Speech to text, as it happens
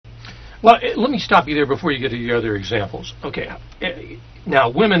Well, let me stop you there before you get to the other examples. Okay. Now,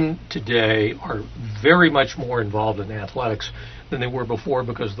 women today are very much more involved in athletics than they were before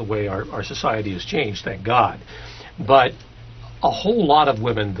because of the way our society has changed, thank God. But a whole lot of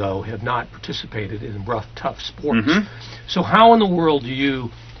women, though, have not participated in rough, tough sports. So how in the world do you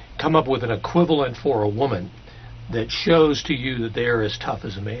come up with an equivalent for a woman that shows to you that they're as tough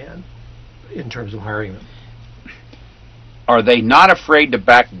as a man in terms of hiring them? Are they not afraid to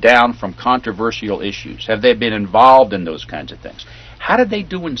back down from controversial issues? Have they been involved in those kinds of things? How did they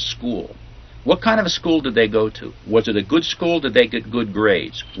do in school? What kind of a school did they go to? Was it a good school? Did they get good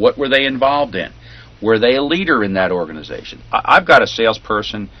grades? What were they involved in? Were they a leader in that organization? I've got a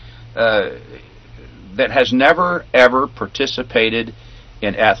salesperson that has never, ever participated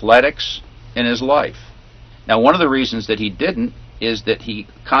in athletics in his life. Now, one of the reasons that he didn't is that he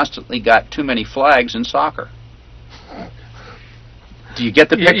constantly got too many flags in soccer. Do you get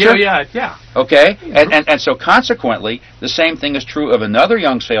the picture? Yeah. Okay? And so consequently, the same thing is true of another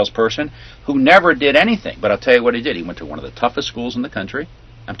young salesperson who never did anything. But I'll tell you what he did. He went to one of the toughest schools in the country.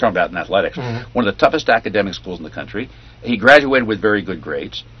 I'm talking about in athletics. One of the toughest academic schools in the country. He graduated with very good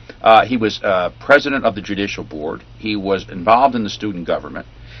grades. He was president of the judicial board. He was involved in the student government.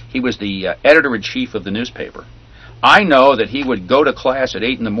 He was the editor-in-chief of the newspaper. I know that he would go to class at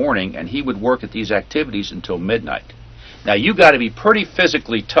 8 in the morning and he would work at these activities until midnight. Now, you got to be pretty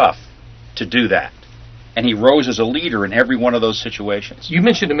physically tough to do that. And he rose as a leader in every one of those situations. You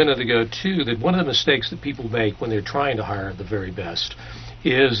mentioned a minute ago, too, that one of the mistakes that people make when they're trying to hire the very best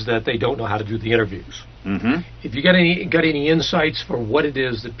is that they don't know how to do the interviews. If you got any insights for what it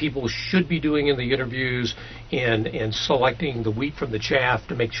is that people should be doing in the interviews and selecting the wheat from the chaff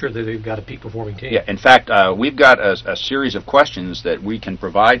to make sure that they've got a peak performing team? Yeah, in fact, we've got a series of questions that we can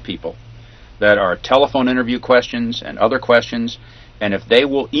provide people that are telephone interview questions and other questions, and if they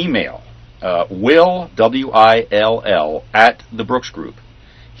will email Will, W-I-L-L, at the Brooks Group,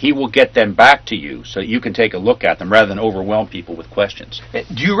 he will get them back to you so you can take a look at them rather than overwhelm people with questions.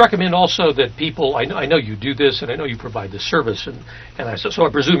 Do you recommend also that people, I know you do this and I know you provide this service, so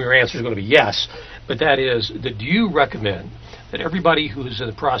I presume your answer is going to be yes, but that is, that do you recommend that everybody who is in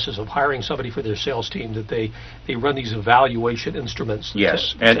the process of hiring somebody for their sales team, that they run these evaluation instruments?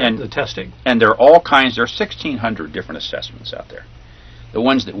 Yes, and the testing. And there are all kinds, there are 1,600 different assessments out there. The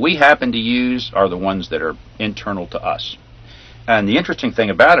ones that we happen to use are the ones that are internal to us. And the interesting thing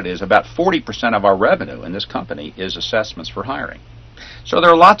about it is about 40% of our revenue in this company is assessments for hiring. So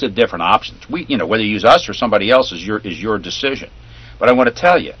there are lots of different options. Whether you use us or somebody else is your decision. But I want to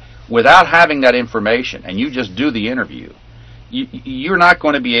tell you, without having that information and you just do the interview, you're not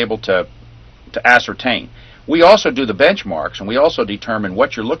going to be able to ascertain. We also do the benchmarks, and we also determine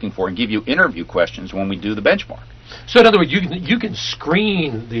what you're looking for and give you interview questions when we do the benchmark. So in other words, you can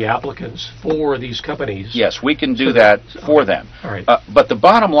screen the applicants for these companies. Yes, we can do that for them. All right. But the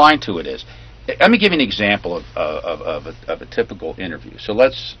bottom line to it is, let me give you an example of a typical interview. So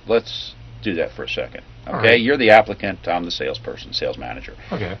let's do that for a second. Okay, right. You're the applicant. I'm the salesperson, sales manager.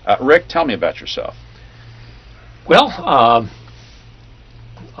 Okay. Rick, tell me about yourself. Well,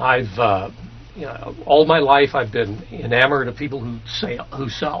 I've all my life I've been enamored of people who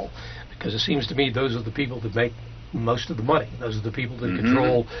sell, because it seems to me those are the people that make most of the money. Those are the people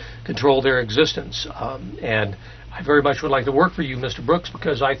that control their existence. And I very much would like to work for you, Mr. Brooks,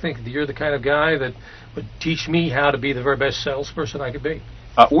 because I think that you're the kind of guy that would teach me how to be the very best salesperson I could be.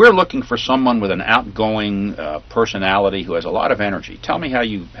 We're looking for someone with an outgoing personality who has a lot of energy. Tell me how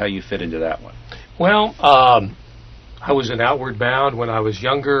you fit into that one. Well, I was an outward bound when I was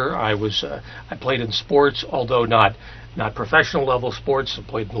younger. I played in sports, although not professional level sports. I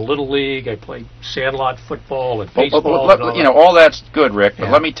played in the Little League. I played sandlot football and baseball. All that's good, Rick, but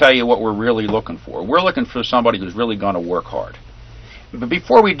Yeah. let me tell you what we're really looking for. We're looking for somebody who's really going to work hard. But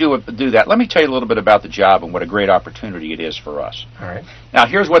before we do that, let me tell you a little bit about the job and what a great opportunity it is for us. All right. Now,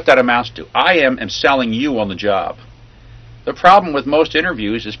 here's what that amounts to. I am selling you on the job. The problem with most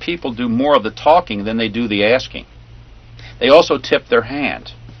interviews is people do more of the talking than they do the asking. They also tip their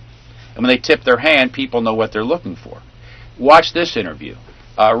hand. And when they tip their hand, people know what they're looking for. Watch this interview.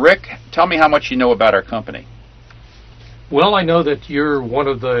 Rick, tell me how much you know about our company. Well, I know that you're one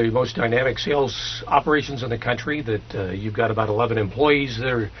of the most dynamic sales operations in the country, that you've got about 11 employees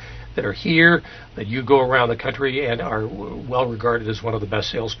that are here, that you go around the country and are well regarded as one of the best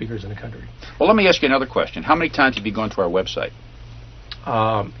sales speakers in the country. Well, let me ask you another question. How many times have you gone to our website?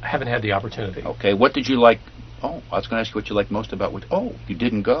 I haven't had the opportunity. Okay, what did you like? Oh, I was going to ask you what you liked most about what. Oh, you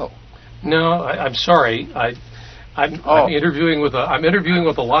didn't go. No, I'm sorry. I'm interviewing with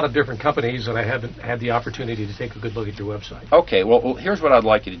a lot of different companies, and I haven't had the opportunity to take a good look at your website. Okay, well, here's what I'd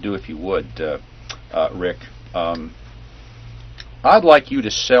like you to do, if you would, Rick. I'd like you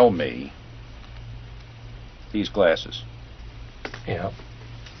to sell me these glasses. Yeah.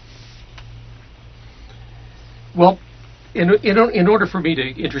 Well, in order for me to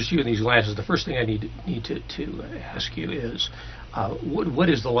interest you in these glasses, the first thing I need to ask you is, what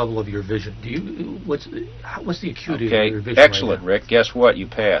is the level of your vision? What's the acuity of your vision? Excellent, right now? Rick. Guess what? You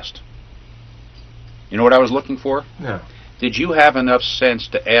passed. You know what I was looking for? No. Did you have enough sense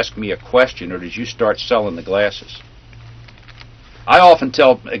to ask me a question, or did you start selling the glasses? I often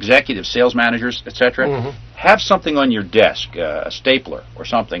tell executives, sales managers, etc., have something on your desk, a stapler or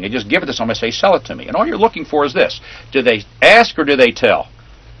something, and just give it to someone and say, sell it to me. And all you're looking for is this. Do they ask or do they tell?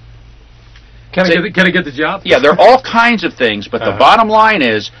 Can I get the job? Yeah, there are all kinds of things, but the bottom line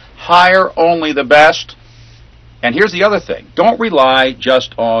is hire only the best. And here's the other thing. Don't rely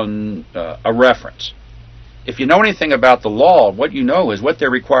just on a reference. If you know anything about the law, what you know is what they're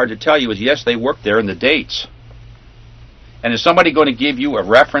required to tell you is, yes, they worked there and the dates. And is somebody going to give you a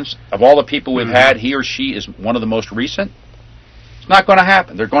reference of all the people we've had, he or she is one of the most recent? It's not going to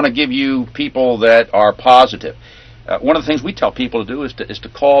happen. They're going to give you people that are positive. One of the things we tell people to do is to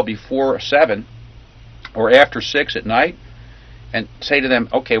call before 7 or after 6 at night and say to them,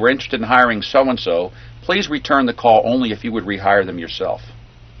 okay, we're interested in hiring so-and-so. Please return the call only if you would rehire them yourself.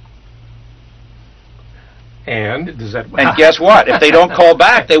 And guess what? If they don't call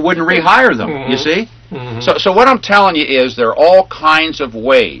back, they wouldn't rehire them, you see? So what I'm telling you is there are all kinds of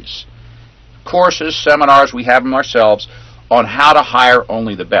ways, courses, seminars, we have them ourselves, on how to hire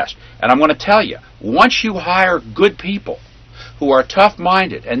only the best. And I'm going to tell you, once you hire good people who are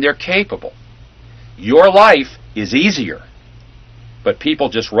tough-minded and they're capable, your life is easier. But people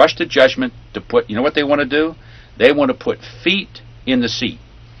just rush to judgment to put, you know what they want to do? They want to put feet in the seat,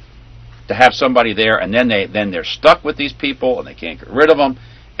 to have somebody there, and then they're stuck with these people and they can't get rid of them,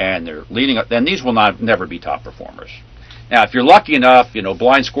 and they're leading up. Then these will never be top performers. Now, if you're lucky enough,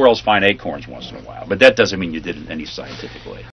 blind squirrels find acorns once in a while, but that doesn't mean you did it in any scientific way.